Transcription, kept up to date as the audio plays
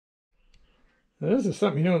Now, this is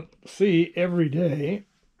something you don't see every day.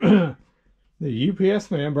 The UPS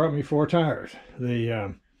man brought me 4 tires.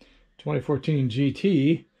 The 2014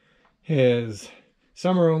 GT has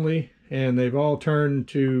summer only, and they've all turned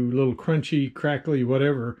to little crunchy, crackly,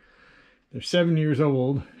 whatever. They're 7 years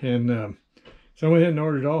old, and so I went ahead and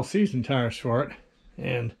ordered all season tires for it,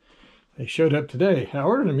 and they showed up today. I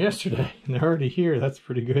ordered them yesterday, and they're already here. That's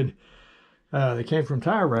pretty good. They came from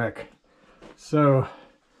Tire Rack. So,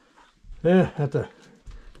 yeah, I have to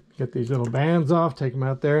get these little bands off, take them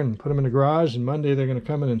out there, and put them in the garage, and Monday they're going to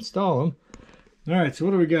come and install them. All right, so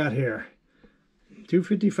what do we got here?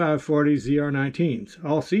 255/40 ZR19s,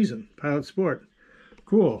 all season, Pilot Sport.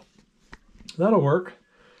 Cool. That'll work,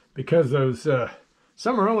 because those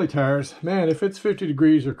summer only tires, man, if it's 50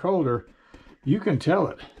 degrees or colder, you can tell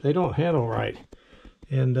it. They don't handle right.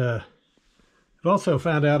 And I've also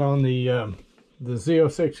found out on the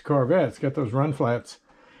Z06 Corvette, it's got those run flats.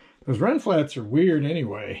 Those run flats are weird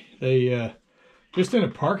anyway. They, just in a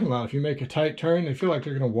parking lot, if you make a tight turn, they feel like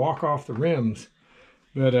they're going to walk off the rims.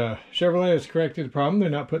 But Chevrolet has corrected the problem.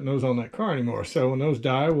 They're not putting those on that car anymore. So when those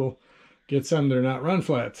die, we'll get some that are not run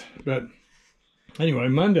flats. But anyway,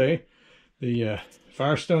 Monday, the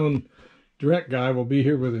Firestone Direct guy will be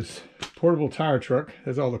here with his portable tire truck.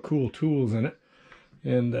 Has all the cool tools in it.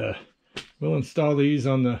 And we'll install these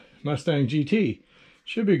on the Mustang GT.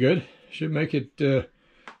 Should be good. Should make it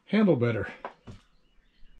handle better.